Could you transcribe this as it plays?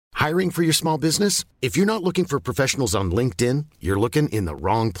Hiring for your small business? If you're not looking for professionals on LinkedIn, you're looking in the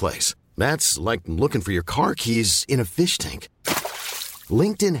wrong place. That's like looking for your car keys in a fish tank.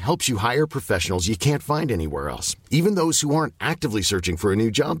 LinkedIn helps you hire professionals you can't find anywhere else, even those who aren't actively searching for a new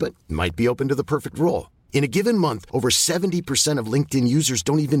job but might be open to the perfect role. In a given month, over 70% of LinkedIn users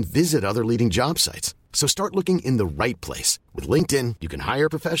don't even visit other leading job sites. So start looking in the right place. With LinkedIn, you can hire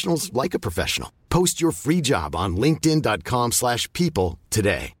professionals like a professional. Post your free job on linkedin.com/people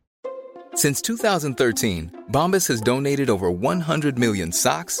today. Since 2013, Bombas has donated over 100 million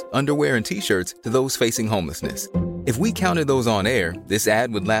socks, underwear, and T-shirts to those facing homelessness. If we counted those on air, this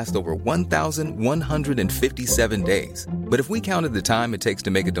ad would last over 1,157 days. But if we counted the time it takes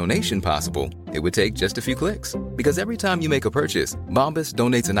to make a donation possible, it would take just a few clicks. Because every time you make a purchase, Bombas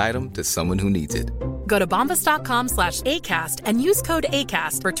donates an item to someone who needs it. Go to bombas.com/ACAST and use code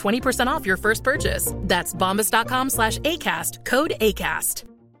ACAST for 20% off your first purchase. That's bombas.com/ACAST, code ACAST.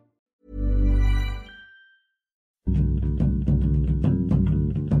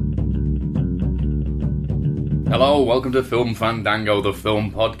 Hello, welcome to Film Fandango, the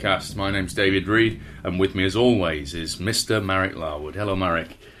film podcast. My name's David Reed, and with me as always is Mr. Marek Larwood. Hello, Marek.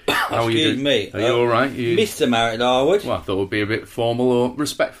 How are you doing? Me. Are you alright? Mr. Marek Larwood. Well, I thought it would be a bit formal or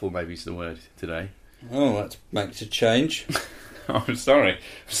respectful, maybe is the word today. Oh, that makes a change. Oh, I'm sorry. I'm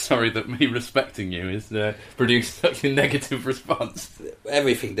sorry that me respecting you has produced such a negative response.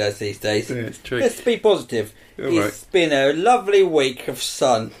 Everything does these days. Yeah, it's true. Let's be positive. It's been a lovely week of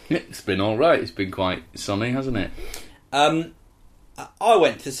sun. It's been alright. It's been quite sunny, hasn't it? I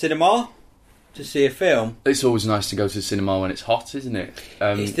went to the cinema to see a film. It's always nice to go to the cinema when it's hot, isn't it?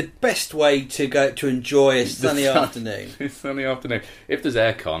 It's the best way to go to enjoy a sunny afternoon. It's sunny afternoon. If there's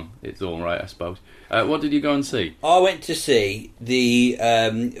aircon, it's alright, I suppose. What did you go and see? I went to see the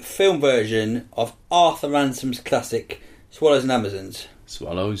film version of Arthur Ransom's classic Swallows and Amazons.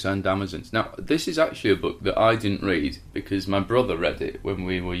 Swallows and Amazons. Now, this is actually a book that I didn't read because my brother read it when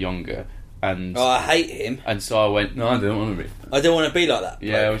we were younger. And I hate him. And so I went, no, I don't want to read that. I don't want to be like that.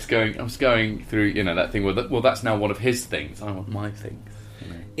 Yeah, I was going through, that thing. Well, that's now one of his things. I want my things.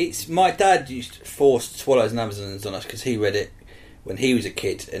 It's my dad used to force Swallows and Amazons on us because he read it when he was a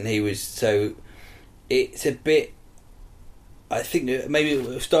kid, and he was so. It's a bit. I think that maybe it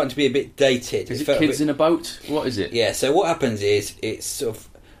was starting to be a bit dated. Is it Kids in a Boat? What is it? Yeah. So what happens is it sort of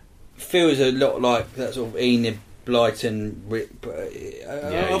feels a lot like that sort of Enid Blyton.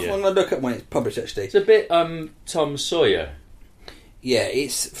 I want to look at when it's published. Actually, it's a bit Tom Sawyer. Yeah,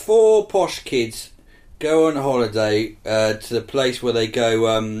 it's 4 posh kids go on holiday to the place where they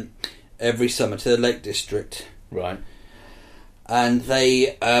go every summer, to the Lake District. Right. And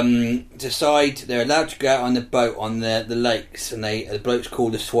they decide they're allowed to go out on the boat on the lakes, and the boat's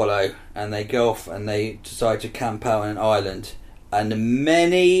called the Swallow, and they go off and they decide to camp out on an island, and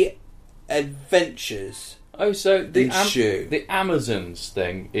many adventures. Oh, so the Amazons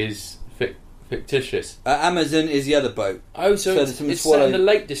thing is fictitious. Amazon is the other boat. Oh, so it's set in the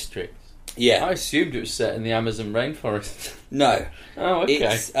Lake District. Yeah, I assumed it was set in the Amazon rainforest. No. Oh, okay.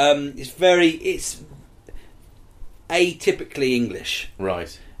 It's atypically English.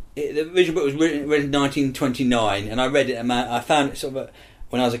 Right. The original book was written in 1929, and I read it, and I found it sort of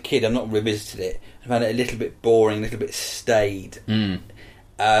when I was a kid. I've not revisited it. I found it a little bit boring, a little bit staid.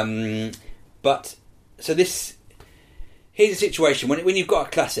 But so here's the situation: when you've got a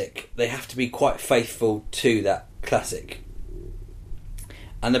classic, they have to be quite faithful to that classic.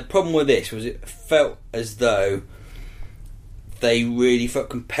 And the problem with this was it felt as though they really felt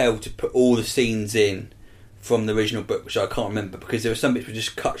compelled to put all the scenes in from the original book, which I can't remember because there were some bits were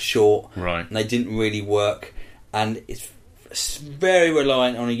just cut short, right, and they didn't really work, and it's very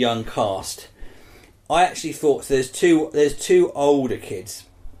reliant on a young cast. I actually thought there's two older kids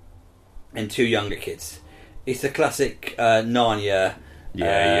and 2 younger kids. It's the classic Narnia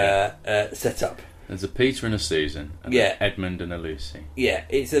setup. There's a Peter and a Susan, and an Edmund and a Lucy. Yeah,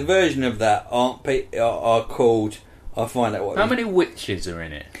 it's a version of that. Are called. I'll find out what. How many witches are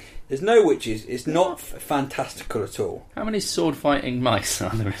in it? There's no witches. It's not fantastical at all. How many sword fighting mice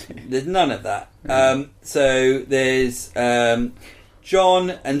are there in it? There's none of that. So there's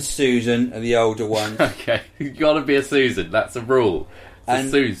John and Susan are the older ones. Okay, you've got to be a Susan. That's a rule. It's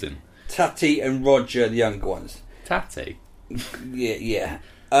a Susan. Tatty and Roger are the younger ones. Tatty? Yeah.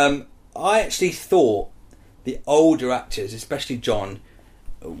 I actually thought the older actors, especially John,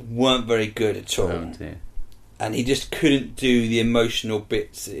 weren't very good at all. Oh dear. And he just couldn't do the emotional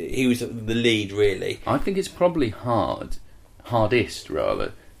bits. He was the lead, really. I think it's probably hardest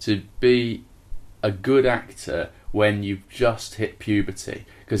rather, to be a good actor when you've just hit puberty,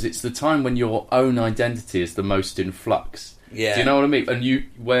 because it's the time when your own identity is the most in flux. Yeah. Do you know what I mean?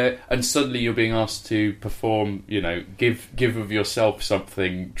 And suddenly you're being asked to perform, give of yourself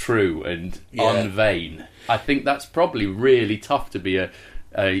something true and unvain. I think that's probably really tough to be a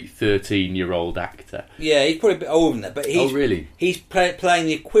 13-year-old actor. Yeah, he's probably a bit older than that, but really? He's playing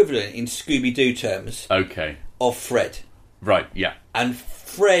the equivalent in Scooby-Doo terms. Okay. Of Fred. Right. Yeah. And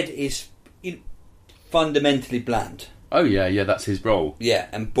Fred is fundamentally bland. Oh yeah, that's his role. Yeah,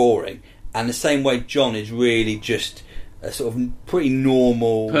 and boring. And the same way John is really just a sort of pretty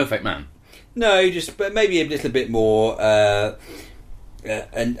normal... Perfect man. No, but maybe a little bit more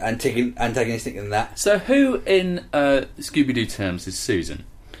antagonistic than that. So who in Scooby-Doo terms is Susan?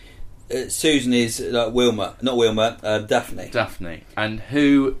 Susan is Wilma. Not Wilma, Daphne. Daphne. And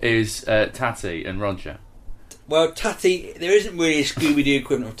who is Tatty and Roger? Well, Tatty, there isn't really a Scooby-Doo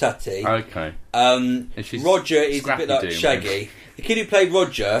equivalent of Tatty. Okay. Roger is a bit like Shaggy. Maybe. The kid who played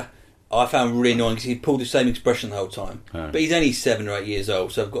Roger, I found really annoying because he pulled the same expression the whole time. Oh. But he's only 7 or 8 years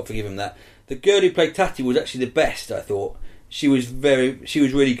old, so I've got to forgive him that. The girl who played Tatty was actually the best, I thought. She was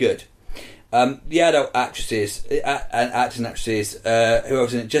really good. The adult actresses and actors and actresses, who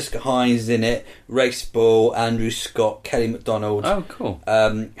else is in it? Jessica Hines is in it, Ray Spall, Andrew Scott, Kelly MacDonald. Oh, cool.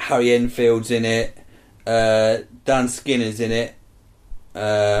 Harry Enfield's in it. Dan Skinner's in it.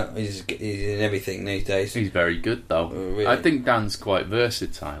 He's in everything these days. He's very good though. Really? I think Dan's quite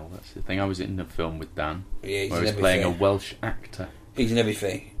versatile. That's the thing. I was in a film with Dan Yeah, where he's playing a Welsh actor. He's in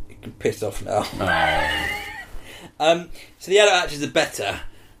everything. You can piss off now. Oh. So the adult actors are better.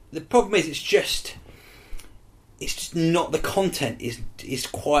 The problem is it's just not, the content is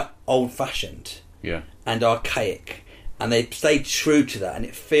quite old fashioned. Yeah. And archaic. And they stayed true to that, and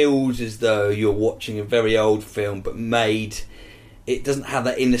it feels as though you're watching a very old film, but it doesn't have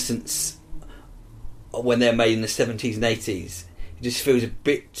that innocence when they're made in the 70s and 80s. It just feels a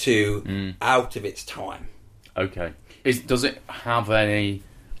bit too out of its time. Okay. Does it have any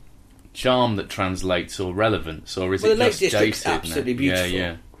charm that translates or relevance, or is it the Lake just District's dated? absolutely beautiful.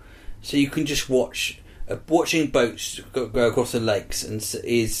 Yeah. So you can just watching boats go across the lakes and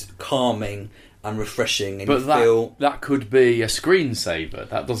is calming and refreshing, and but feel that could be a screensaver.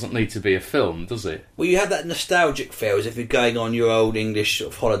 That doesn't need to be a film, does it? Well, you have that nostalgic feel as if you're going on your old English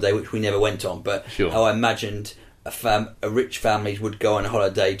sort of holiday, which we never went on, but sure. How I imagined a rich families would go on a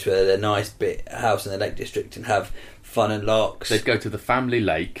holiday to their nice house in the Lake District and have fun and larks. They'd go to the family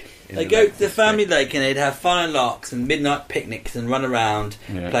lake. They'd go to the family lake and they'd have fun and larks and midnight picnics and run around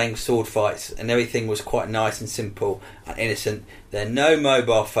playing sword fights, and everything was quite nice and simple and innocent. There are no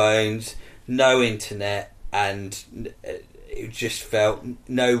mobile phones, no internet, and it just felt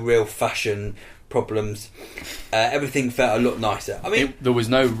no real fashion problems. Everything felt a lot nicer. I mean, there was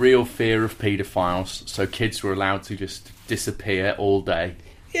no real fear of paedophiles, so kids were allowed to just disappear all day.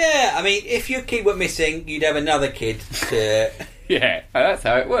 Yeah, I mean, if your kid went missing, you'd have another kid to... Yeah, that's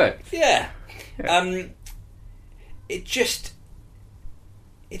how it works. Yeah. It just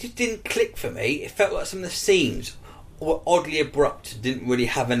didn't click for me. It felt like some of the scenes were oddly abrupt, didn't really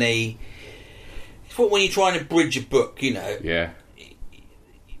have any... It's what when you're trying to bridge a book, Yeah.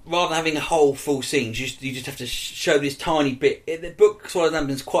 Rather than having a whole full scene, you just have to show this tiny bit. The book, Swallow's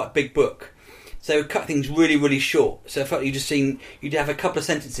Lambton, is quite a big book. So it would cut things really, really short. So I felt you'd have a couple of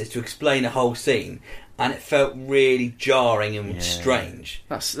sentences to explain a whole scene, and it felt really jarring and strange.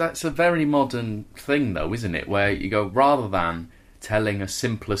 That's a very modern thing, though, isn't it? Where you go, rather than telling a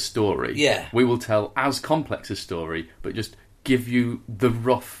simpler story, we will tell as complex a story, but just give you the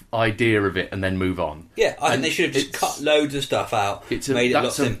rough idea of it and then move on. Yeah, I think they should have just cut loads of stuff out, made it a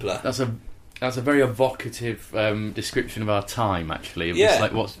lot simpler. That's a very evocative description of our time, actually. It's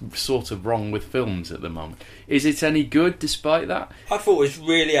like what's sort of wrong with films at the moment. Is it any good despite that? I thought it was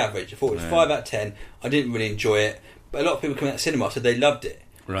really average. I thought it was 5 out of 10. I didn't really enjoy it. But a lot of people coming out of cinema said they loved it.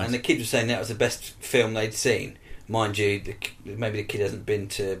 Right. And the kids were saying that was the best film they'd seen. Mind you, maybe the kid hasn't been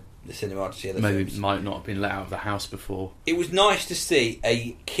to the cinema to see other films. Maybe might not have been let out of the house before. It was nice to see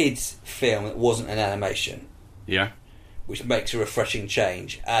a kids' film that wasn't an animation. Yeah. Which makes a refreshing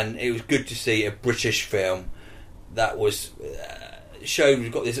change, and it was good to see a British film that was showed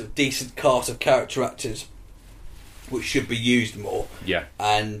we've got this sort of decent cast of character actors, which should be used more. Yeah,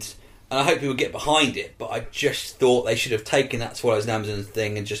 and I hope people get behind it. But I just thought they should have taken that Swallows and Amazons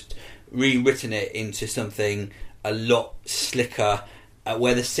thing and just rewritten it into something a lot slicker,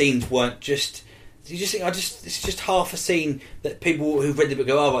 where the scenes weren't just. You just think it's just half a scene that people who've read the book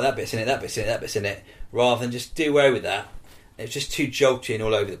go, oh, right, that bit's in it, that bit's in it, that bit's in it, rather than just do away with that. It's just too jolty and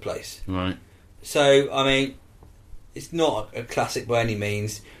all over the place. Right. So, I mean, it's not a classic by any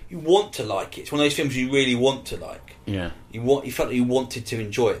means. You want to like it. It's one of those films you really want to like. Yeah. You felt like you wanted to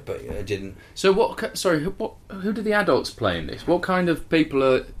enjoy it, but you didn't. So who do the adults play in this? What kind of people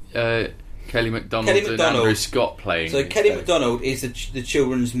are Kelly MacDonald and Andrew Scott playing? So Kelly MacDonald is the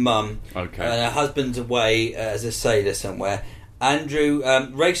children's mum. Okay. And her husband's away as a sailor somewhere. Andrew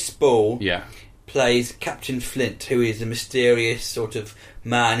Ray Spall plays Captain Flint, who is a mysterious sort of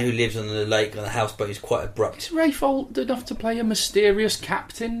man who lives on the lake on a houseboat. He's quite abrupt. Is Ray old enough to play a mysterious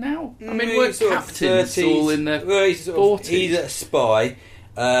captain now? I mean, He's we're captains all in their 40s. He's a spy.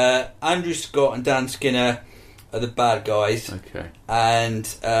 Andrew Scott and Dan Skinner are the bad guys. Okay. And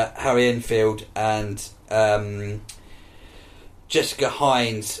Harry Enfield and Jessica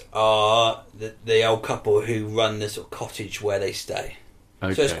Hines are the old couple who run the sort of cottage where they stay.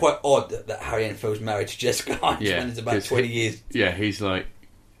 Okay. So it's quite odd that Harry Enfield's married to Jessica Hines when it's about 20 years. Yeah, he's like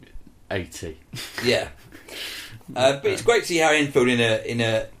 80. Yeah. But it's great to see Harry Enfield in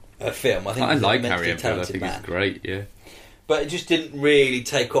a film. I think I he's like a Harry mentally Enfield. I talented think man. he's great, yeah. But it just didn't really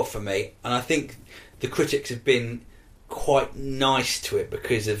take off for me. And I think the critics have been quite nice to it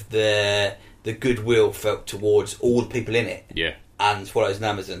because of the goodwill felt towards all the people in it. Yeah. And Swallows and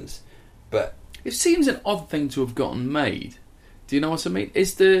Amazons. But it seems an odd thing to have gotten made. Do you know what I mean?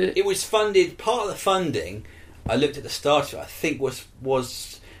 It was funded, part of the funding, I looked at the start of it, I think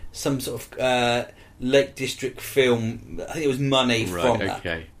was some sort of Lake District film. I think it was money from that.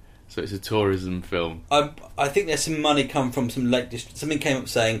 Okay. So it's a tourism film. I think there's some money come from some Lake District. Something came up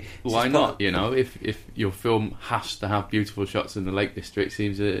saying... Why not? You know, if your film has to have beautiful shots in the Lake District,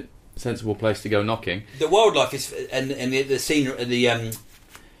 seems a sensible place to go knocking. The wildlife is and the scenery, the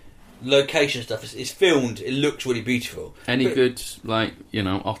location stuff is filmed. It looks really beautiful. Any good, like, you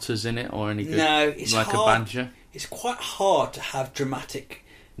know, otters in it, or any good? No, it's like hard. a badger. It's quite hard to have dramatic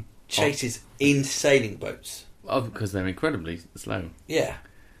chases in sailing boats. Oh, because they're incredibly slow. Yeah.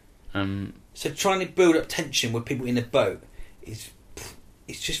 So trying to build up tension with people in a boat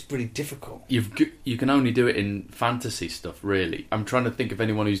it's just really difficult. You can only do it in fantasy stuff, really. I'm trying to think of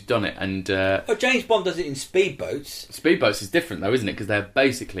anyone who's done it, and James Bond does it in speedboats. Speedboats is different, though, isn't it? Because they're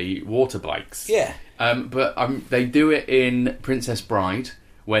basically water bikes. Yeah. But they do it in Princess Bride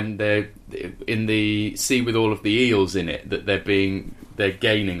when they're in the sea with all of the eels in it that they're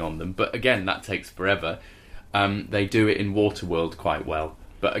gaining on them. But again, that takes forever. They do it in Waterworld quite well.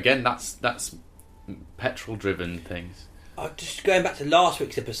 But again, that's petrol-driven things. Just going back to last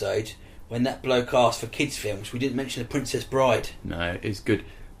week's episode, when that bloke asked for kids' films, we didn't mention The Princess Bride. No, it's good.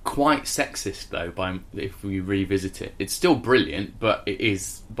 Quite sexist, though, if we revisit it. It's still brilliant, but it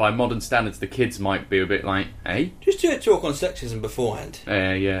is, by modern standards, the kids might be a bit like, hey? Just do a talk on sexism beforehand.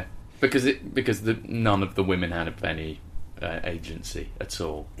 Yeah. Because none of the women had any agency at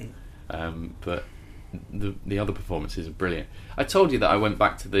all. But the other performances are brilliant. I told you that I went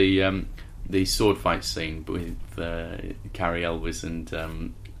back to the sword fight scene with Carrie Elwes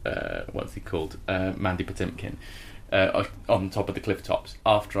and what's he called, Mandy Patinkin, on top of the cliff tops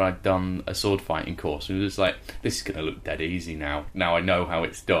after I'd done a sword fighting course. And it was like, this is going to look dead easy now I know how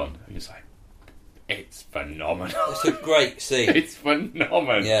it's done. It was like, it's phenomenal. It's a great scene. It's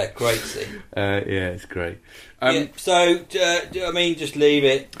phenomenal. Yeah, great scene. Yeah, it's great. So just leave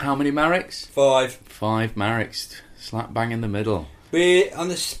it. How many Mareks? 5. 5 Mareks, slap bang in the middle. We're on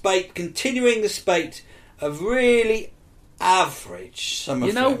the spate, continuing the spate of really average summer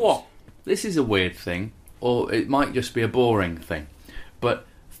films. You know what? This is a weird thing, or it might just be a boring thing, but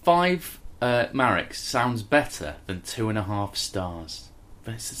 5 Mareks sounds better than 2.5 stars.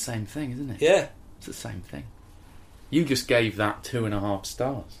 But it's the same thing, isn't it? Yeah. It's the same thing. You just gave that 2.5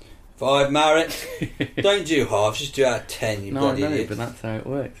 stars. 5 Mareks. Don't do halves, just do out of 10, you bloody idiot. But that's how it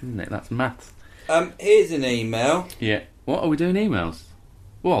works, isn't it? That's maths. Here's an email. Yeah. What, are we doing emails?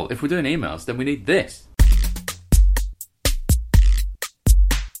 Well, if we're doing emails, then we need this.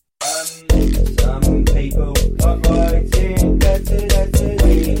 Some people are writing letters,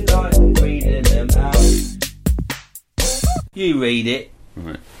 we like reading them out. You read it.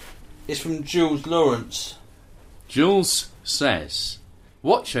 Right. It's from Jules Lawrence. Jules says,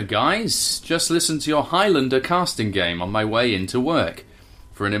 "Watcher guys, just listened to your Highlander casting game on my way into work.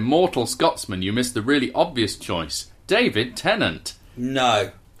 For an immortal Scotsman, you missed the really obvious choice, David Tennant.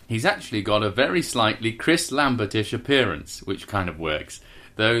 No. He's actually got a very slightly Chris Lambertish appearance, which kind of works,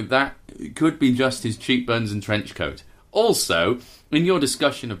 though that could be just his cheekbones and trench coat. Also, in your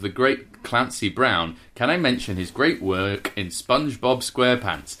discussion of the great Clancy Brown, can I mention his great work in SpongeBob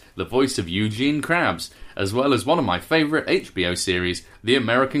SquarePants, the voice of Eugene Krabs, as well as one of my favourite HBO series, The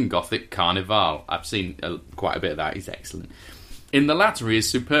American Gothic Carnival." I've seen quite a bit of that, he's excellent. In the latter, he is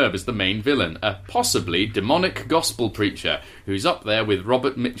superb as the main villain, a possibly demonic gospel preacher who's up there with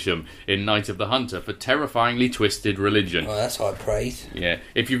Robert Mitchum in Night of the Hunter for terrifyingly twisted religion. Oh, that's high praise. Yeah,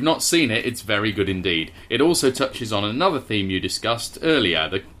 if you've not seen it, it's very good indeed. It also touches on another theme you discussed earlier.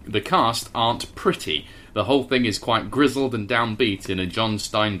 The cast aren't pretty. The whole thing is quite grizzled and downbeat in a John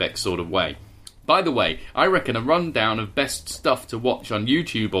Steinbeck sort of way. By the way, I reckon a rundown of best stuff to watch on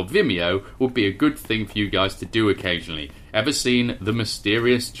YouTube or Vimeo would be a good thing for you guys to do occasionally. Ever seen The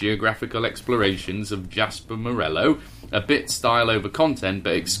Mysterious Geographical Explorations of Jasper Morello? A bit style over content,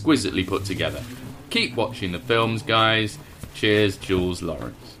 but exquisitely put together. Keep watching the films, guys. Cheers, Jules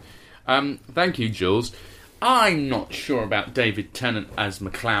Lawrence. Thank you, Jules. I'm not sure about David Tennant as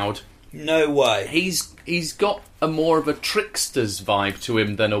MacLeod. No way. He's got a more of a trickster's vibe to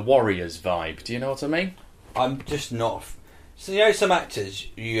him than a warrior's vibe. Do you know what I mean? I'm just not... So, you know some actors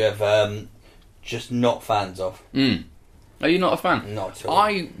you have just not fans of? Are you not a fan? Not at all.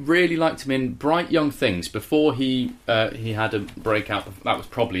 I really liked him in Bright Young Things before he had a breakout. That was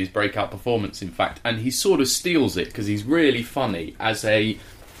probably his breakout performance, in fact. And he sort of steals it because he's really funny as a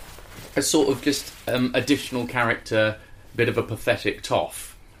sort of just additional character, bit of a pathetic toff.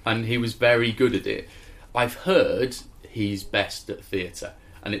 And he was very good at it. I've heard he's best at theatre,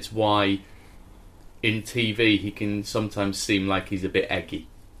 and it's why in TV he can sometimes seem like he's a bit eggy,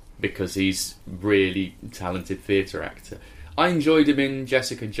 because he's really talented theatre actor. I enjoyed him in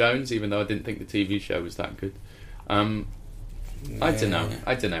Jessica Jones, even though I didn't think the TV show was that good. I don't know.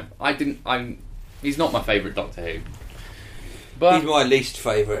 He's not my favourite Doctor Who. But he's my least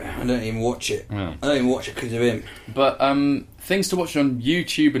favourite. I don't even watch it. Yeah. I don't even watch it because of him. But things to watch on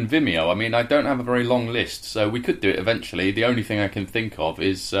YouTube and Vimeo. I mean, I don't have a very long list, so we could do it eventually. The only thing I can think of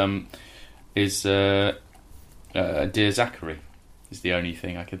is Dear Zachary. Is the only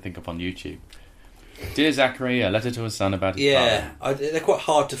thing I can think of on YouTube. Dear Zachary, a letter to a son about his father. They're quite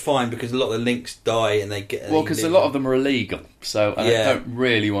hard to find because a lot of the links die and they get... Well, because a lot of them are illegal, so I don't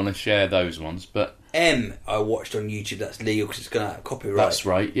really want to share those ones, but... I watched on YouTube. That's legal because it's going to have copyright. That's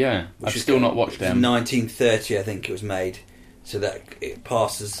right, yeah. I've still not watched M. In 1930, I think it was made, so that it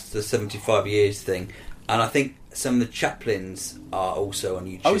passes the 75 years thing. And I think some of the Chaplins are also on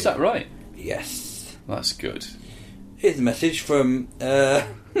YouTube. Oh, is that right? Yes. That's good. Here's a message from What?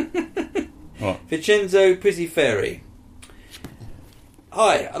 Vincenzo Pizziferi.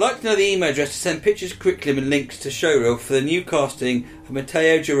 Hi, I'd like to know the email address to send pictures, curriculum and links to showreel for the new casting of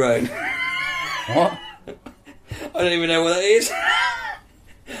Matteo Girone. What? I don't even know what that is.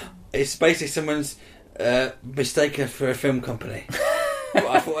 It's basically someone's mistaken for a film company. But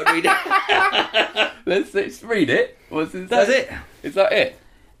I thought I'd read it. Let's read it. That's it. Is that it?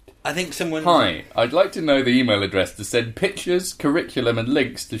 I think someone... Hi, I'd like to know the email address to send pictures, curriculum and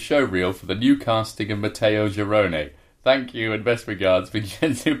links to showreel for the new casting of Matteo Girone. Thank you and best regards,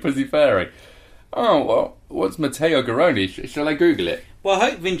 Vincenzo Pizziferi. Oh, well, what's Matteo Girone? Shall I Google it? Well, I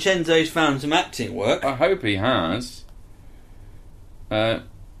hope Vincenzo's found some acting work. I hope he has. I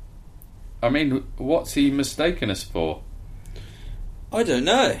mean, what's he mistaken us for? I don't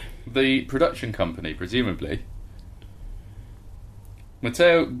know. The production company, presumably.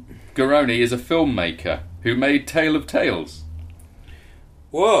 Matteo Girone is a filmmaker who made Tale of Tales.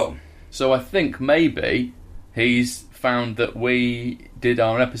 Whoa. So I think maybe he's found that we did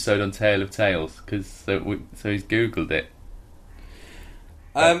our episode on Tale of Tales, so he's Googled it.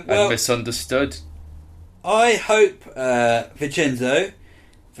 And misunderstood. I hope, Vincenzo,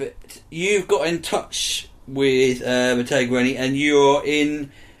 that you've got in touch with Matteo Girone and you're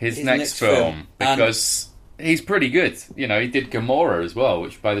in his next film. Because he's pretty good. You know, he did Gomorrah as well,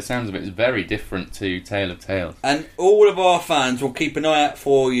 which by the sounds of it is very different to Tale of Tales. And all of our fans will keep an eye out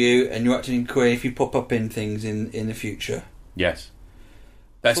for you and your acting career if you pop up in things in the future. Yes.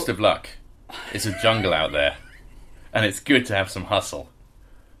 Best of luck. It's a jungle out there. And it's good to have some hustle.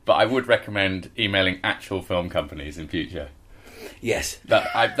 But I would recommend emailing actual film companies in future. Yes.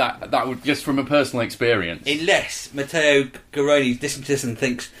 That would, just from a personal experience. Unless Matteo Girone listens to this and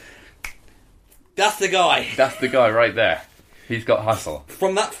thinks, that's the guy. That's the guy right there. He's got hustle.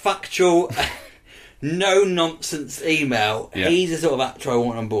 From that factual, no-nonsense email, he's the sort of actor I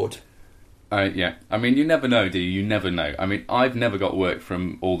want on board. Yeah. I mean, you never know, do you? You never know. I mean, I've never got work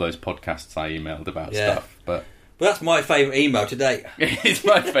from all those podcasts I emailed about stuff, but... Well, that's my favourite email to date. It's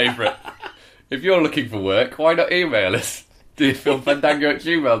my favourite. If you're looking for work, why not email us? Do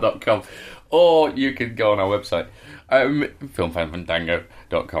filmfandango@gmail.com. Or you can go on our website,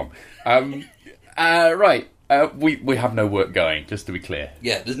 filmfandango.com. Right. We have no work going, just to be clear.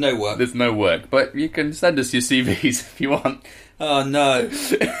 Yeah, there's no work. There's no work, but you can send us your CVs if you want. Oh, no.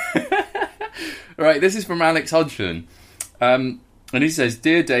 Right, this is from Alex Hodgson. And he says,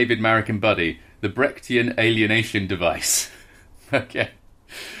 "Dear David, Marek and Buddy, the Brechtian alienation device." Okay.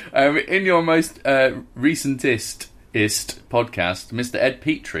 In your most recentist podcast, Mr. Ed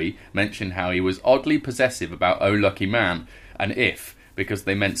Petrie mentioned how he was oddly possessive about Oh Lucky Man and If, because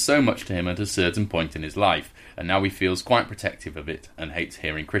they meant so much to him at a certain point in his life, and now he feels quite protective of it and hates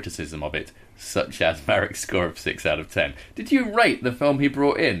hearing criticism of it, such as Marek's score of 6 out of 10. Did you rate the film he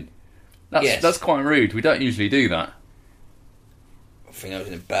brought in? Yes. That's quite rude. We don't usually do that. I think I was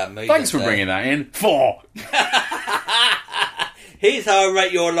in a bad mood. Thanks for bringing that in. 4! Here's how I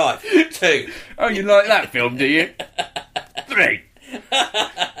rate your life. 2. Oh, you like that film, do you? 3!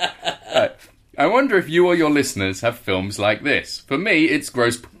 I wonder if you or your listeners have films like this. For me, it's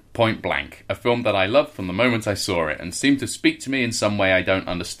Grosse Point Blank, a film that I loved from the moment I saw it and seemed to speak to me in some way I don't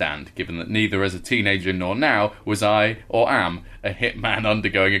understand, given that neither as a teenager nor now was I, or am, a hitman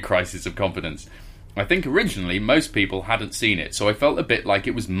undergoing a crisis of confidence. I think originally most people hadn't seen it, so I felt a bit like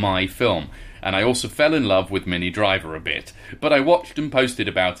it was my film, and I also fell in love with Minnie Driver a bit. But I watched and posted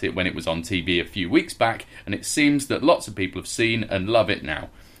about it when it was on TV a few weeks back, and it seems that lots of people have seen and love it now.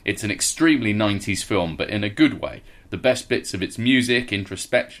 It's an extremely 90s film, but in a good way. The best bits of its music,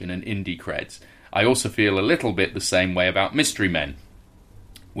 introspection and indie creds. I also feel a little bit the same way about Mystery Men,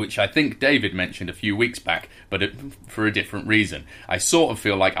 which I think David mentioned a few weeks back, but for a different reason. I sort of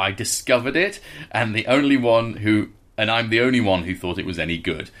feel like I discovered it, and I'm the only one who thought it was any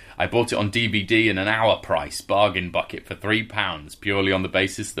good. I bought it on DVD in an hour price, bargain bucket, for £3, purely on the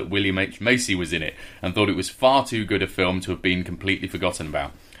basis that William H. Macy was in it, and thought it was far too good a film to have been completely forgotten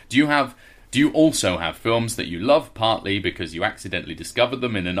about. Do you also have films that you love partly because you accidentally discovered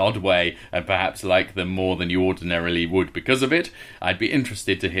them in an odd way and perhaps like them more than you ordinarily would because of it? I'd be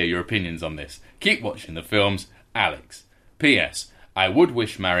interested to hear your opinions on this. Keep watching the films, Alex. P.S. I would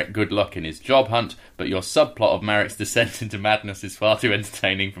wish Marek good luck in his job hunt, but your subplot of Marek's descent into madness is far too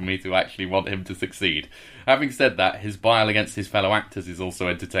entertaining for me to actually want him to succeed. Having said that, his bile against his fellow actors is also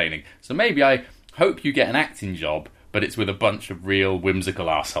entertaining. So maybe I hope you get an acting job, but it's with a bunch of real whimsical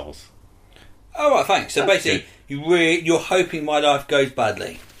assholes. Oh, right, thanks. So basically, you're hoping my life goes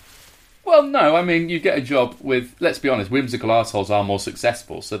badly. Well, no, I mean, you get a job with, let's be honest, whimsical assholes are more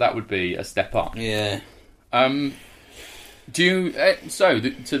successful, so that would be a step up. Yeah. To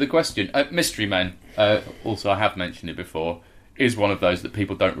the question, Mystery Men, also I have mentioned it before, is one of those that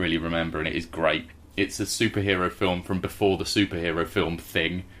people don't really remember, and it is great. It's a superhero film from before the superhero film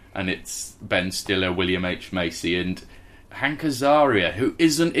thing, and it's Ben Stiller, William H. Macy, and Hank Azaria, who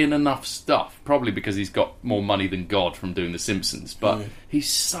isn't in enough stuff, probably because he's got more money than God from doing The Simpsons, but he's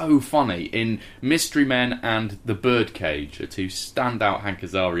so funny. In Mystery Men and The Birdcage are two standout Hank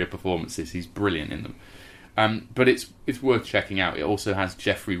Azaria performances. He's brilliant in them. But it's worth checking out. It also has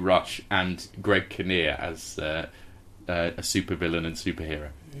Jeffrey Rush and Greg Kinnear as a supervillain and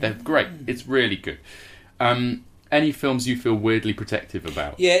superhero. They're great. It's really good. Any films you feel weirdly protective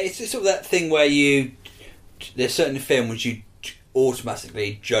about? Yeah, it's sort of that thing where there's certain films you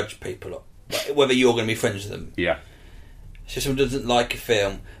automatically judge people on, like whether you're going to be friends with them. Yeah. So someone doesn't like a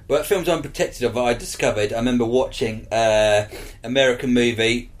film. But films I'm protected of, I discovered, I remember watching American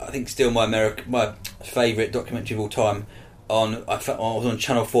Movie, I think still my favourite documentary of all time, I was on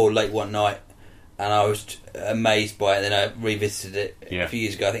Channel 4 late one night, and I was amazed by it, and then I revisited it a few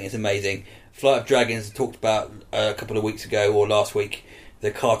years ago. I think it's amazing. Flight of Dragons, I talked about a couple of weeks ago, or last week. The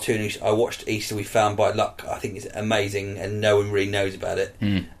cartoon I watched, Easter We Found by Luck, I think is amazing, and no one really knows about it.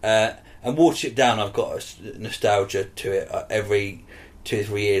 And Watership Down, I've got a nostalgia to it. Every 2 or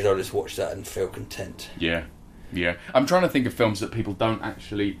 3 years, I'll just watch that and feel content. Yeah. I'm trying to think of films that people don't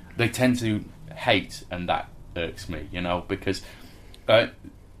actually... They tend to hate, and that irks me, because the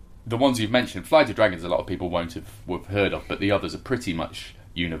ones you've mentioned, Flight of Dragons, a lot of people won't have heard of, but the others are pretty much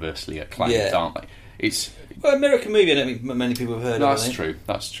universally acclaimed, aren't they? Well, American Movie, I don't think many people have heard of.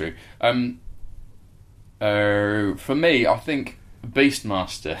 That's true. For me, I think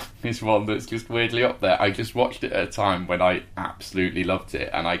Beastmaster is one that's just weirdly up there. I just watched it at a time when I absolutely loved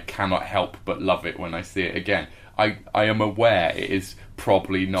it, and I cannot help but love it when I see it again. I am aware it is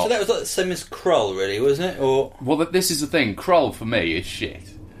probably not... So that was like the same as Krull, really, wasn't it? Well, this is the thing. Krull, for me, is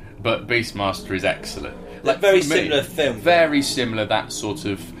shit, but Beastmaster is excellent. Very similar film. Very similar, that sort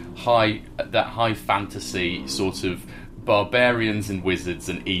of... high fantasy sort of barbarians and wizards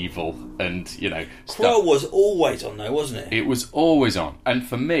and evil and Krull was always on though, wasn't it? It was always on, and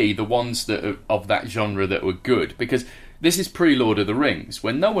for me the ones that are of that genre that were good, because this is pre-Lord of the Rings,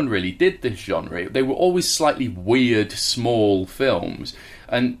 when no one really did this genre. They were always slightly weird small films,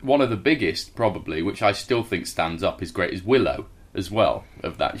 and one of the biggest probably, which I still think stands up, is Willow as well,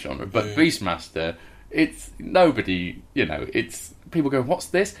 of that genre. But Beastmaster it's nobody, it's people go, what's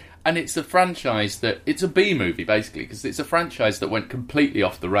this? And it's a franchise it's a B movie basically, because it's a franchise that went completely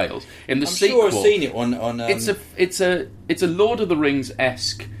off the rails. In the sequel, sure I've seen it on. It's a Lord of the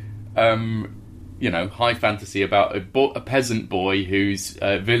Rings-esque, high fantasy about a peasant boy whose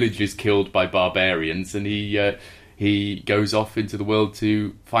village is killed by barbarians, and he goes off into the world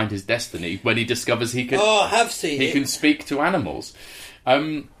to find his destiny when he discovers he can. Oh, I have seen it. He can speak to animals.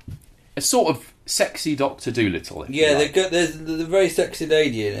 A sort of sexy Dr. Dolittle. Yeah, there's the very sexy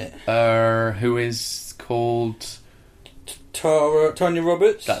lady in it. Who is called Tanya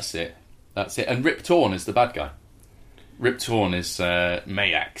Roberts. That's it. And Rip Torn is the bad guy. Rip Torn is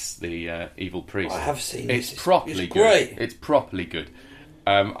Mayax, the evil priest. I have seen it. It's properly good. Great. It's properly good.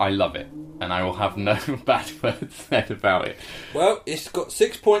 I love it, and I will have no bad words said about it. Well, it's got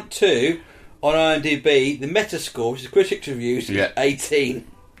 6.2 on IMDb. The Metascore, which is critics' reviews, is 18.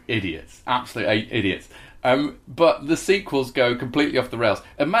 Idiots. Absolute idiots. But the sequels go completely off the rails.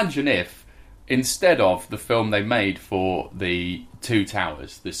 Imagine if, instead of the film they made for the Two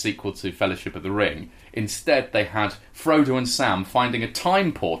Towers, the sequel to Fellowship of the Ring, instead they had Frodo and Sam finding a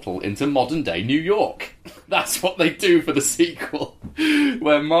time portal into modern-day New York. That's what they do for the sequel,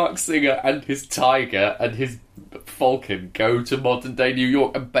 where Mark Singer and his tiger and his falcon go to modern-day New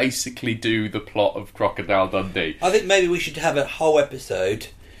York and basically do the plot of Crocodile Dundee. I think maybe we should have a whole episode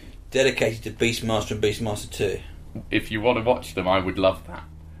dedicated to Beastmaster and Beastmaster 2. If you want to watch them, I would love that.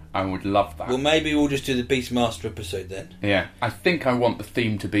 Well, maybe we'll just do the Beastmaster episode then. Yeah, I think I want the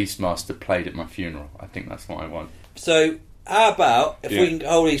theme to Beastmaster played at my funeral. I think that's what I want. So, how about if we can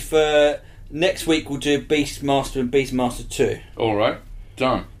hold these for next week? We'll do Beastmaster and Beastmaster 2. All right,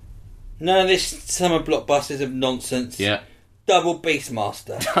 done. None of this summer blockbusters of nonsense. Yeah, double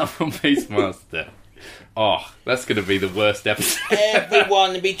Beastmaster. Double Beastmaster. Oh, that's going to be the worst episode.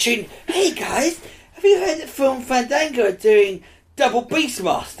 Everyone will be tuning. Hey guys, have you heard that Film Fandango are doing Double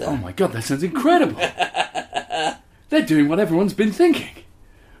Beastmaster? Oh my god, that sounds incredible. They're doing what everyone's been thinking.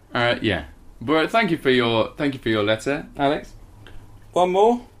 Yeah. But thank you for your letter, Alex. One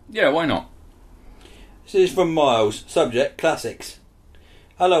more? Yeah, why not? This is from Miles. Subject: classics.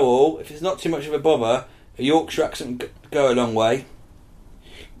 Hello all. If it's not too much of a bother, a Yorkshire accent would go a long way.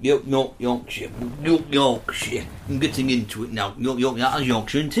 Yorkshire. I'm getting into it now.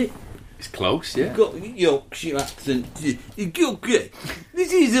 Yorkshire, isn't it? It's close, yeah. Got Yorkshire accent. Okay.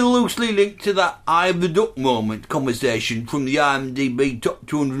 This is loosely linked to that Eye of the Duck moment conversation from the IMDb top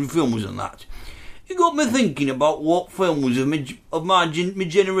 200 films and that. It got me thinking about what films of my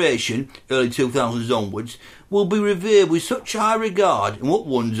generation, early 2000s onwards, will be revered with such high regard and what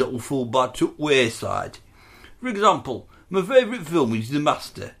ones that will fall by the wayside. For example, my favourite film is The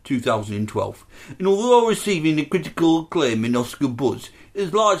Master, 2012, and although receiving a critical acclaim and Oscar buzz, it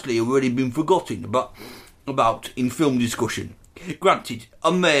has largely already been forgotten about in film discussion. Granted,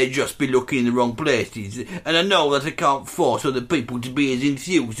 I may just be looking in the wrong places, and I know that I can't force other people to be as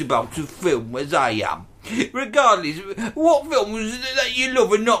enthused about a film as I am. Regardless, what films that you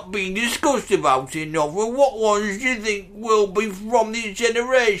love are not being discussed about enough, and what ones do you think will be from this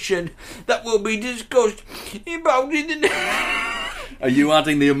generation that will be discussed about in the... Are you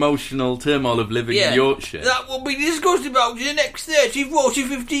adding the emotional turmoil of living in Yorkshire? That will be discussed about in the next 30, 40,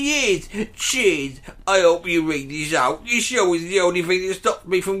 50 years. Cheers. I hope you read this out. This show is the only thing that stops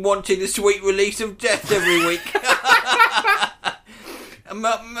me from wanting the sweet release of death every week.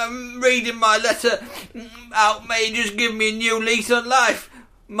 I'm reading my letter out may just give me a new lease on life.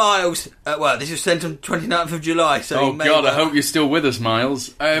 Miles. Well, this was sent on 29th of July, so... Oh, God, I hope you're still with us, Miles.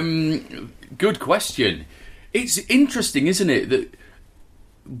 Good question. It's interesting, isn't it, that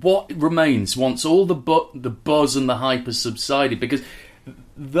what remains once all the buzz and the hype has subsided, because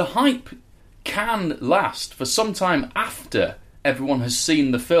the hype can last for some time after everyone has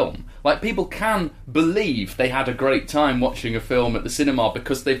seen the film. Like, people can believe they had a great time watching a film at the cinema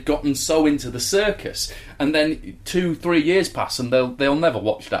because they've gotten so into the circus, and then 2-3 years pass and they'll never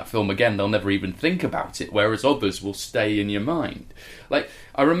watch that film again. They'll never even think about it, whereas others will stay in your mind. Like,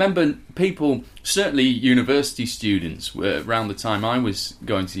 I remember people, certainly university students, around the time I was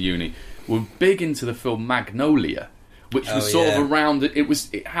going to uni, were big into the film Magnolia, which was sort of around it.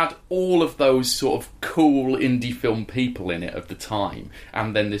 It had all of those sort of cool indie film people in it of the time,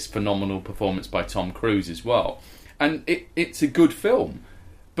 and then this phenomenal performance by Tom Cruise as well. And it's a good film,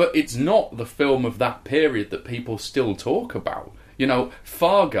 but it's not the film of that period that people still talk about. You know,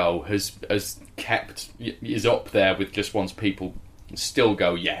 Fargo is up there with just once people still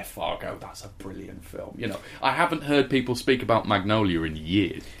go, yeah, Fargo, that's a brilliant film. You know, I haven't heard people speak about Magnolia in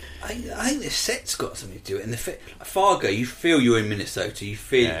years. I think the set's got something to do with it. And Fargo, you feel you're in Minnesota. You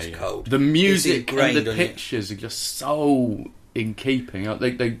feel it's cold. The music It's and ingrained the on you. pictures are just so in keeping.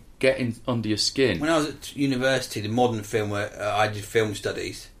 They get in under your skin. When I was at university, the modern film where I did film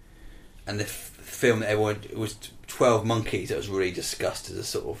studies, and the film that everyone it was 12 Monkeys that was really discussed as a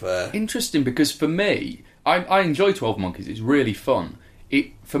sort of Interesting, because for me, I enjoy 12 Monkeys. It's really fun.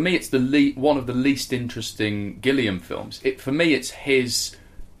 For me, it's one of the least interesting Gilliam films. For me, it's his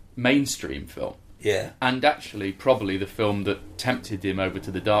mainstream film. yeah. And actually, probably the film that tempted him over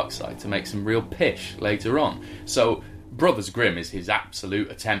to the dark side to make some real pish later on. So, Brothers Grimm is his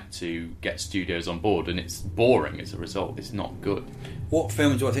absolute attempt to get studios on board, and it's boring as a result. It's not good. What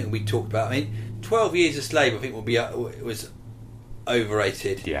films do I think we talked about? I mean, 12 Years a Slave, I think was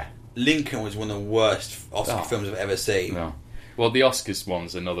overrated. Yeah. Lincoln was one of the worst Oscar films I've ever seen. No. Well, the Oscars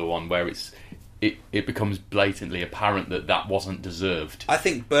one's another one where it becomes blatantly apparent that wasn't deserved. I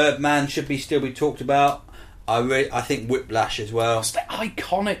think Birdman should still be talked about. I think Whiplash as well. It's the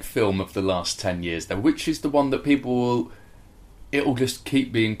iconic film of the last 10 years, though, which is the one that people will... It'll just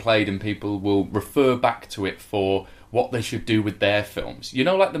keep being played and people will refer back to it for what they should do with their films. You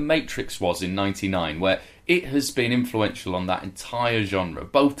know, like The Matrix was in 99, where it has been influential on that entire genre,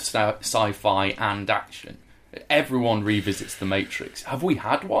 both sci-fi and action. Everyone revisits The Matrix. Have we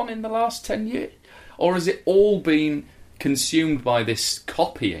had one in the last 10 years? Or has it all been consumed by this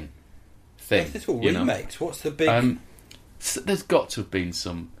copying thing? It's all remakes. What's the big... There's got to have been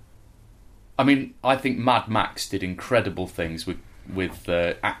some... I mean, I think Mad Max did incredible things with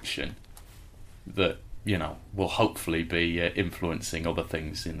action that, you know, will hopefully be influencing other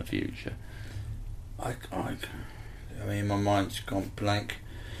things in the future. I mean, my mind's gone blank.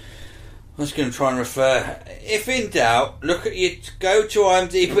 I was going to try and refer... If in doubt, go to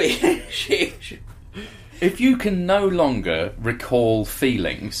IMDb. If you can no longer recall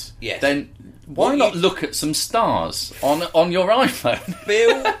feelings, Yes. then why not look at some stars on your iPhone?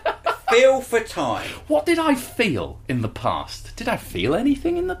 Feel for time. What did I feel in the past? Did I feel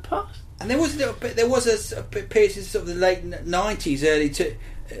anything in the past? And there was a period in sort of the late 90s, early to...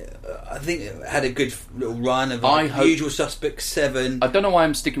 I think it had a good little run of Usual Suspects 7. I don't know why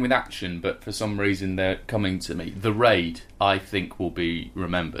I'm sticking with action, but for some reason they're coming to me. The Raid, I think, will be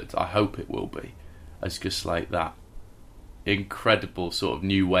remembered. I hope it will be. As just like that incredible sort of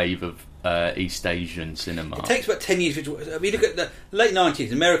new wave of East Asian cinema. It takes about 10 years. I mean, look at the late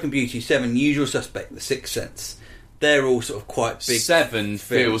 90s, American Beauty, 7, Usual Suspect, The Sixth Sense. They're all sort of quite big. 7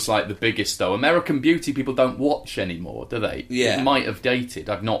 feels like the biggest, though. American Beauty people don't watch anymore, do they? Yeah. It might have dated.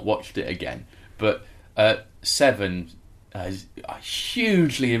 I've not watched it again. But 7 has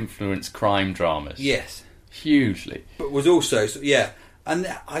hugely influenced crime dramas. Yes. Hugely. But was also... Yeah. And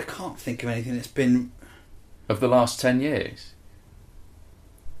I can't think of anything that's been... Of the last 10 years?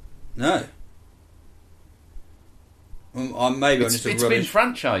 No. Maybe It's been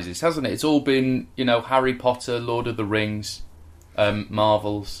franchises, hasn't it? It's all been, you know, Harry Potter, Lord of the Rings,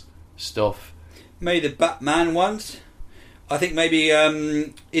 Marvel's stuff. Maybe the Batman ones. I think maybe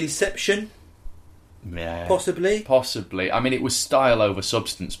Inception. Yeah. Possibly. I mean, it was style over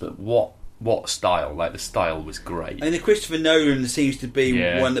substance, but what style? Like, the style was great. I mean, the Christopher Nolan seems to be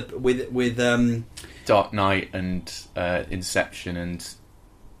one that with Dark Knight and Inception and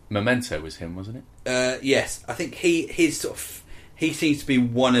Memento was him, wasn't it? Yes, I think he seems to be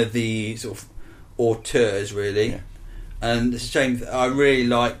one of the sort of auteurs, really. Yeah. And it's a shame. I really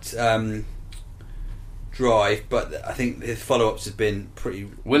liked Drive, but I think his follow-ups have been pretty.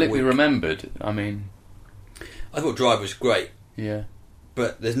 Will it weak. be remembered? I mean, I thought Drive was great. Yeah.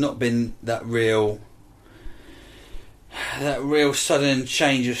 But there's not been that real sudden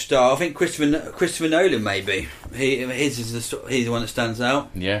change of style. I think Christopher Nolan maybe he's the one that stands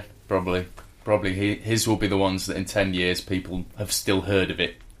out. Yeah, probably his will be the ones that in 10 years people have still heard of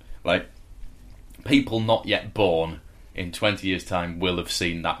it. Like, people not yet born in 20 years' time will have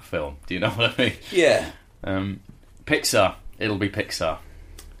seen that film. Do you know what I mean? Yeah. Pixar. It'll be Pixar.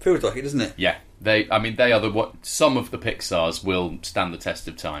 Feels like it, doesn't it? Yeah. They are some of the Pixars will stand the test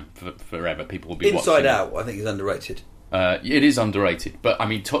of time forever. People will be Inside watching Out, I think, is underrated. It is underrated, but I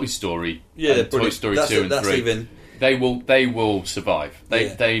mean, Toy Story, Toy Story 2 and 3, they will survive.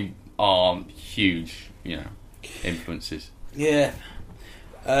 They are huge, you know, influences. Yeah.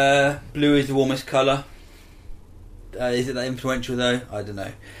 Blue is the warmest colour. Is it that influential though? I don't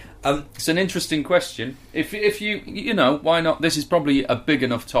know. It's an interesting question. If you know, why not? This is probably a big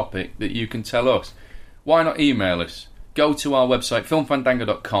enough topic that you can tell us. Why not email us? Go to our website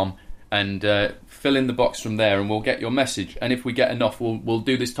filmfandango.com and fill in the box from there, and we'll get your message. And if we get enough, we'll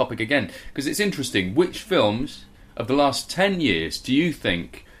do this topic again, because it's interesting. Which films of the last 10 years do you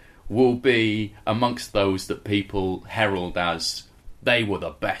think will be amongst those that people herald as they were the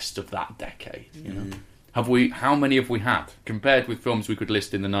best of that decade? You know, how many have we had compared with films we could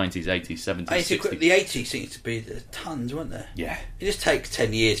list in the 90s, 80s, 70s, 60s? The 80s seems to be tons, weren't there? Yeah. It just takes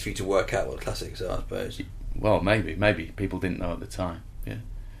 10 years for you to work out what classics are, I suppose. Well, maybe people didn't know at the time.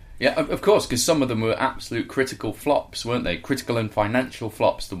 Yeah, of course, because some of them were absolute critical flops, weren't they? Critical and financial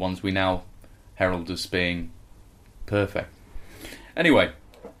flops, the ones we now herald as being perfect. Anyway,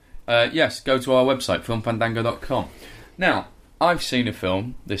 yes, go to our website, filmfandango.com. Now, I've seen a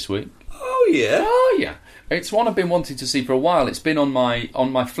film this week. Oh yeah. It's one I've been wanting to see for a while. It's been on my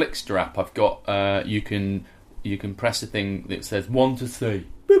Flickster app. I've got you can press a thing that says "want to see."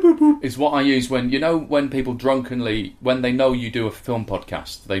 Boop, boop, boop. Is what I use when people drunkenly, when they know you do a film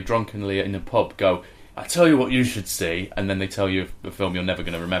podcast, they drunkenly in a pub go, "I tell you what you should see," and then they tell you a film you're never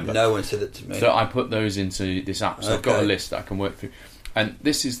going to remember. No one said it to me. So I put those into this app. So I've got a list that I can work through. And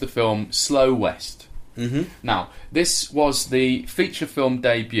this is the film Slow West. Mm-hmm. Now, this was the feature film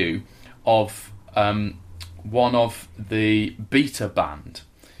debut of one of the Beta Band,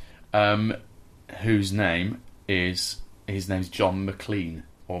 whose name is John McLean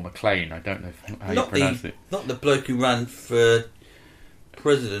or McLean. I don't know how you pronounce it. Not the bloke who ran for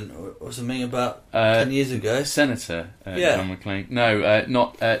president or something about 10 years ago. Senator John McLean. No,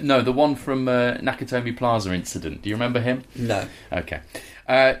 no, the one from Nakatomi Plaza incident. Do you remember him? No. Okay.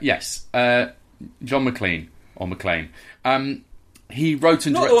 Yes, John McLean or McLean. He wrote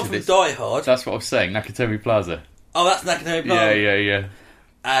and directed this. Not the one from Die Hard. That's what I was saying. Nakatomi Plaza. Oh, that's Nakatomi Plaza. Yeah.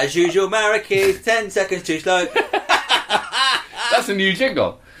 As usual, Marrakesh, 10 seconds too slow. That's a new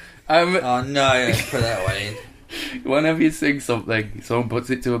jingle. Oh no, put that one in. Whenever you sing something, someone puts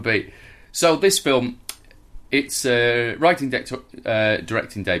it to a beat. So this film, it's a directing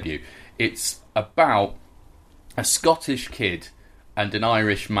debut. It's about a Scottish kid and an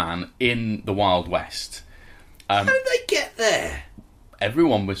Irish man in the Wild West. How did they get there?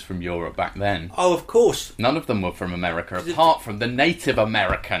 Everyone was from Europe back then. Oh, of course. None of them were from America, apart from the Native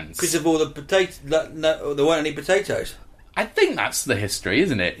Americans. Because of all the potatoes. No, there weren't any potatoes. I think that's the history,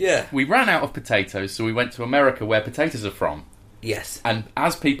 isn't it? Yeah. We ran out of potatoes, so we went to America where potatoes are from. Yes. And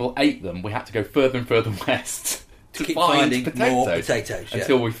as people ate them, we had to go further and further west to keep find finding more potatoes. Yeah.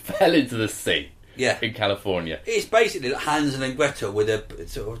 Until we fell into the sea. Yeah. In California. It's basically like Hansel and Gretel with a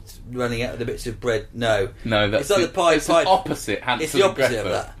sort of running out of the bits of bread. No, that's it's like the Pied Piper. It's the opposite. Hansel it's the opposite and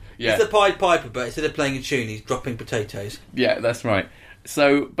Gretel. of that. Yeah. It's the Pied Piper, but instead of playing a tune, he's dropping potatoes. Yeah, that's right.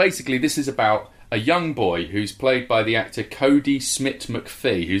 So basically, this is about a young boy who's played by the actor Cody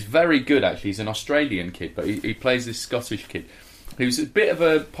Smith-McPhee, who's very good, actually. He's an Australian kid, but he plays this Scottish kid who's a bit of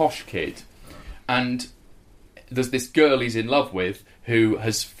a posh kid. And there's this girl he's in love with who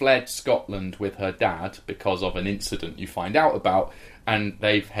has fled Scotland with her dad because of an incident you find out about, and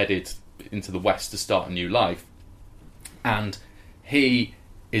they've headed into the West to start a new life. And he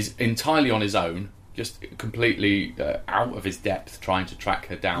is entirely on his own, just completely out of his depth, trying to track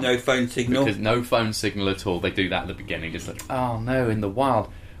her down. No phone signal. Because no phone signal at all. They do that at the beginning. It's like, oh no, in the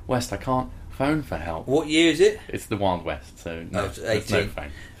Wild West, I can't phone for help. What year is it? It's the Wild West, so no, there's no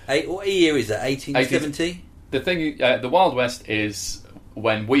phone. What year is that? 1870? The thing, the Wild West is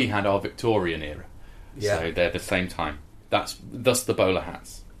when we had our Victorian era. Yeah. So they're the same time. Thus the bowler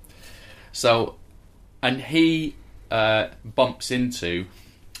hats. So, and he bumps into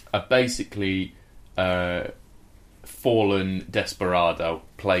a basically fallen desperado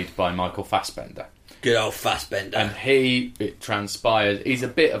played by Michael Fassbender. Good old Fassbender. And it transpires, he's a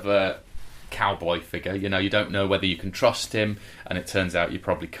bit of a cowboy figure, you don't know whether you can trust him, and it turns out you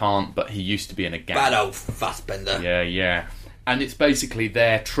probably can't, but he used to be in a gang. Bad old Fassbender. Yeah. And it's basically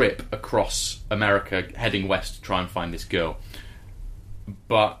their trip across America, heading west to try and find this girl.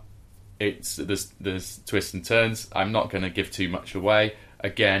 But there's twists and turns. I'm not going to give too much away.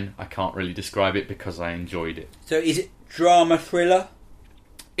 Again, I can't really describe it because I enjoyed it. So is it drama thriller?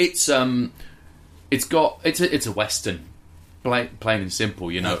 It's a western, plain and simple.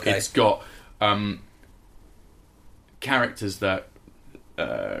 Okay. It's got characters that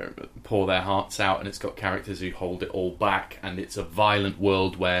pour their hearts out, and it's got characters who hold it all back, and it's a violent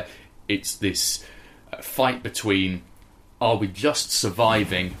world where it's this fight between, are we just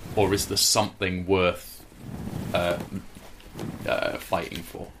surviving, or is there something worth fighting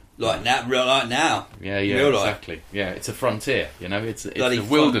for? Like now. Yeah, real exactly. life. Yeah, it's a frontier, it's bloody the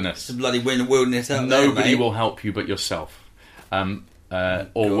wilderness. It's a bloody wilderness out Nobody there, mate. will help you but yourself. Or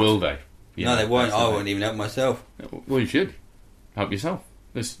will they? No, they won't. I won't even help myself. Well, you should. Help yourself.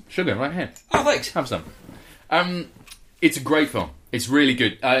 There's sugar right here. Oh, thanks. Have some. It's a great film. It's really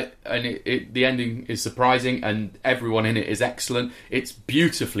good, and the ending is surprising, and everyone in it is excellent. It's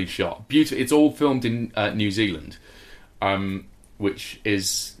beautifully shot. It's all filmed in New Zealand, which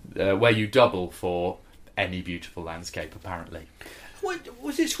is where you double for any beautiful landscape, apparently.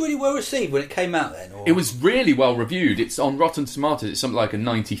 Was this really well received when it came out then? Or? It was really well reviewed. It's on Rotten Tomatoes. It's something like a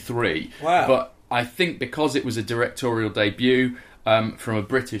 93. Wow. But I think because it was a directorial debut from a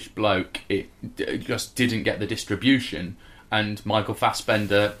British bloke, it just didn't get the distribution. And Michael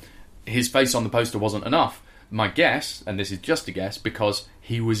Fassbender, his face on the poster wasn't enough. My guess, and this is just a guess, because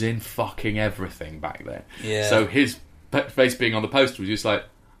he was in fucking everything back then. Yeah. So his face being on the poster was just like,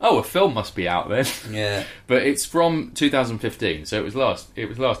 oh, a film must be out then. Yeah. But it's from 2015, so it was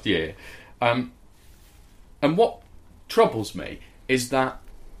last year. And what troubles me is that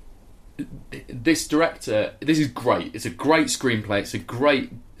this director, this is great. It's a great screenplay. It's a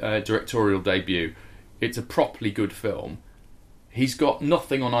great directorial debut. It's a properly good film. He's got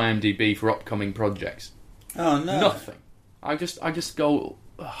nothing on IMDb for upcoming projects. Oh no, nothing. I just go,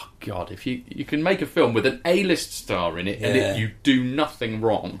 oh God! If you can make a film with an A-list star in it, and you do nothing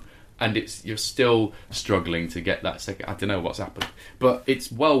wrong, and you're still struggling to get that second. I don't know what's happened, but it's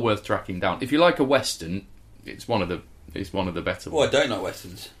well worth tracking down. If you like a western, it's one of the better ones. Oh, I don't like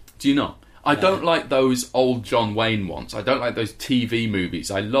westerns. Do you not? I don't like those old John Wayne ones. I don't like those TV movies.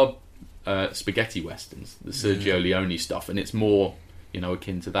 I love spaghetti westerns, the Sergio Leone stuff, and it's more,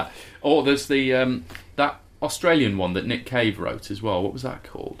 akin to that. Or there's the that Australian one that Nick Cave wrote as well. What was that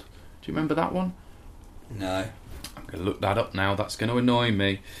called? Do you remember that one? No. I'm going to look that up now. That's going to annoy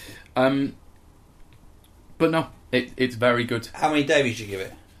me. But no, it's very good. How many Davies do you give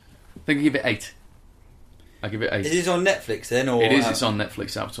it? I think I give it 8. I give it 8. Is this on Netflix then? Or it is. It's on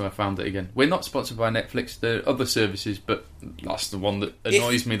Netflix app, so I found it again. We're not sponsored by Netflix. There are other services, but that's the one that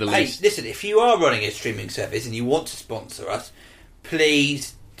annoys me the least. Hey, listen, if you are running a streaming service and you want to sponsor us,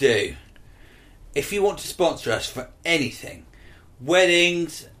 please do. If you want to sponsor us for anything,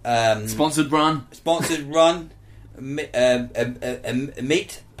 weddings, sponsored run, a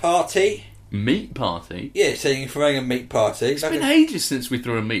meat party. Meat party? Yeah, so you're throwing a meat party. It's been ages since we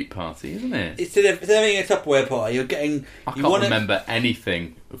threw a meat party, isn't it? Instead of having a Tupperware party, you're getting... I can't remember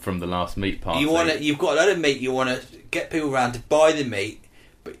anything from the last meat party. You've got a load of meat, you want to get people around to buy the meat,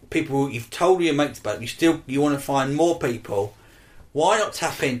 but people, you've told your mates about it, you want to find more people. Why not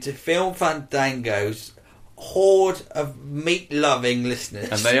tap into Film Fandango's horde of meat-loving listeners?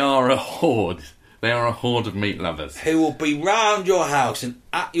 And they are a horde. They are a horde of meat lovers. Who will be round your house and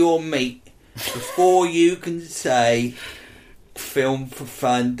at your meat before you can say Film for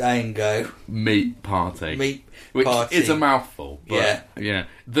Fandango. Meat party. Which is a mouthful. But yeah.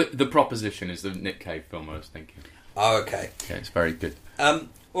 The proposition is the Nick Cave film I was thinking. Oh, okay. Yeah, it's very good. Well,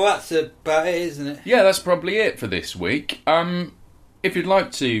 that's about it, isn't it? Yeah, that's probably it for this week. If you'd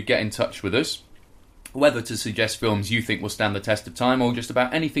like to get in touch with us, whether to suggest films you think will stand the test of time or just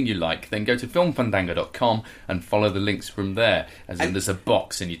about anything you like, then go to filmfandango.com and follow the links from there. As in, there's a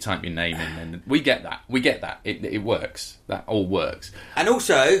box and you type your name in, and we get that. It works. That all works. And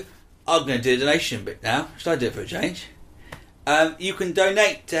also, I'm going to do a donation bit now. Should I do it for a change? You can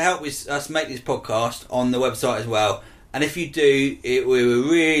donate to help us make this podcast on the website as well. And if you do, we were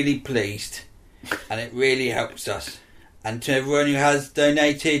really pleased. And it really helps us. And to everyone who has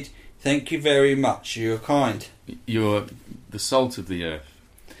donated, thank you very much. You're kind. You're the salt of the earth.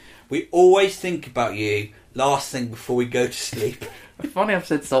 We always think about you last thing before we go to sleep. Funny I've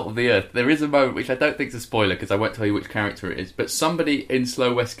said salt of the earth. There is a moment, which I don't think is a spoiler because I won't tell you which character it is, but somebody in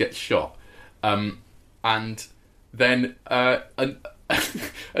Slow West gets shot. And then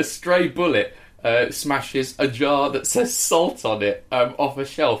a stray bullet smashes a jar that says salt on it off a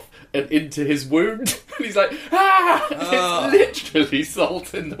shelf and into his wound. And he's like, ah! And it's literally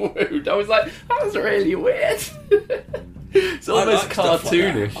salt in the wound. I was like, that's really weird. It's almost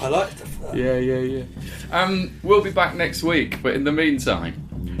cartoonish. I like stuff like that. Yeah. We'll be back next week, but in the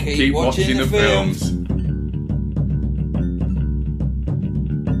meantime, keep watching the films.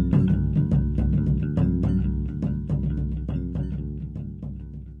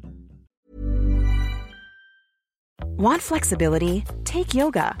 Want flexibility? Take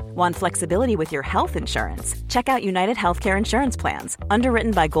yoga. Want flexibility with your health insurance? Check out United Healthcare Insurance Plans.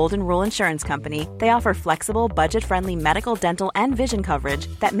 Underwritten by Golden Rule Insurance Company, they offer flexible, budget-friendly medical, dental, and vision coverage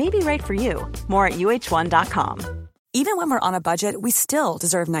that may be right for you. More at uh1.com. Even when we're on a budget, we still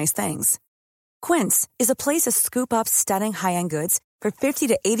deserve nice things. Quince is a place to scoop up stunning high-end goods for 50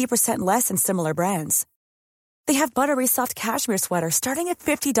 to 80% less than similar brands. They have buttery soft cashmere sweaters starting at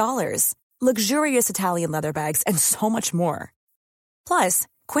 $50, luxurious Italian leather bags, and so much more. Plus,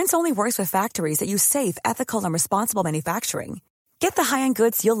 Quince only works with factories that use safe, ethical, and responsible manufacturing. Get the high-end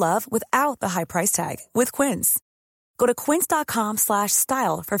goods you'll love without the high price tag with Quince. Go to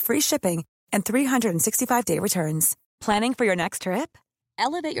quince.com/style for free shipping and 365-day returns. Planning for your next trip?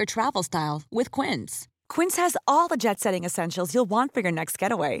 Elevate your travel style with Quince. Quince has all the jet-setting essentials you'll want for your next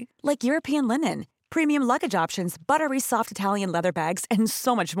getaway, like European linen, premium luggage options, buttery soft Italian leather bags, and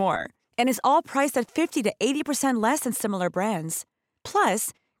so much more. And is all priced at 50 to 80% less than similar brands.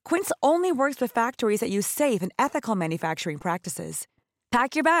 Plus, Quince only works with factories that use safe and ethical manufacturing practices.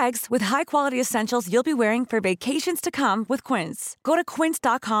 Pack your bags with high-quality essentials you'll be wearing for vacations to come with Quince. Go to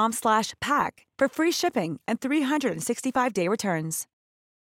quince.com/pack for free shipping and 365-day returns.